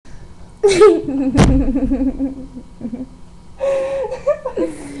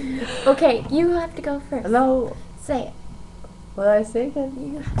Okay, you have to go first. No. Say it. What did I say again?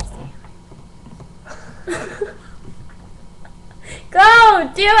 You have to say it. Go!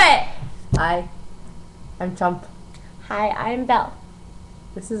 Do it! Hi, I'm Chump. Hi, I'm Belle.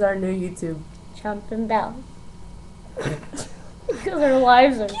 This is our new YouTube. Chump and Belle. Because their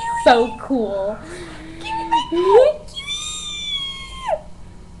lives are so cool. Give me my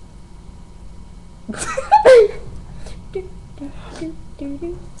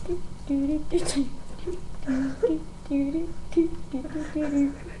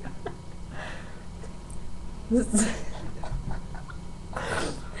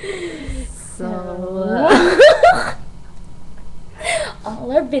So,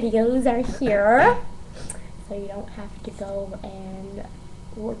 all our videos are here, so you don't have to go and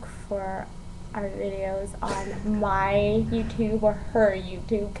look for our videos on my YouTube or her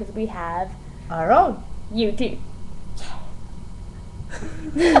YouTube, because we have our own YouTube.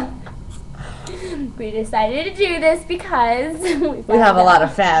 We decided to do this because we have a lot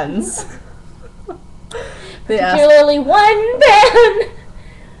of fans. Particularly one fan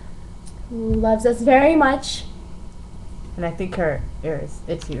who loves us very much. And I think her ear is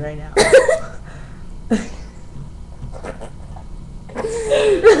itchy right now.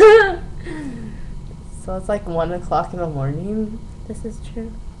 So it's like 1 o'clock in the morning. This is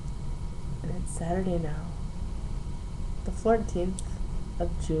true. And it's Saturday now. The 14th of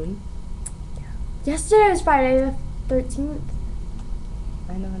June. Yesterday was Friday the 13th.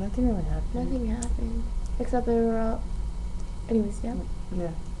 I know, nothing really happened. Nothing happened. Except they were up. Anyways, yeah.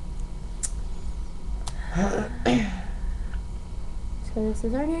 Yeah. So this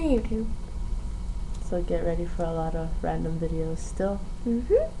is our new YouTube. So get ready for a lot of random videos still.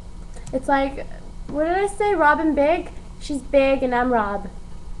 It's like, what did I say? Robin Big? She's big and I'm Rob.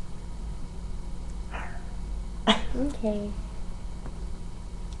 Okay.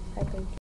 I think.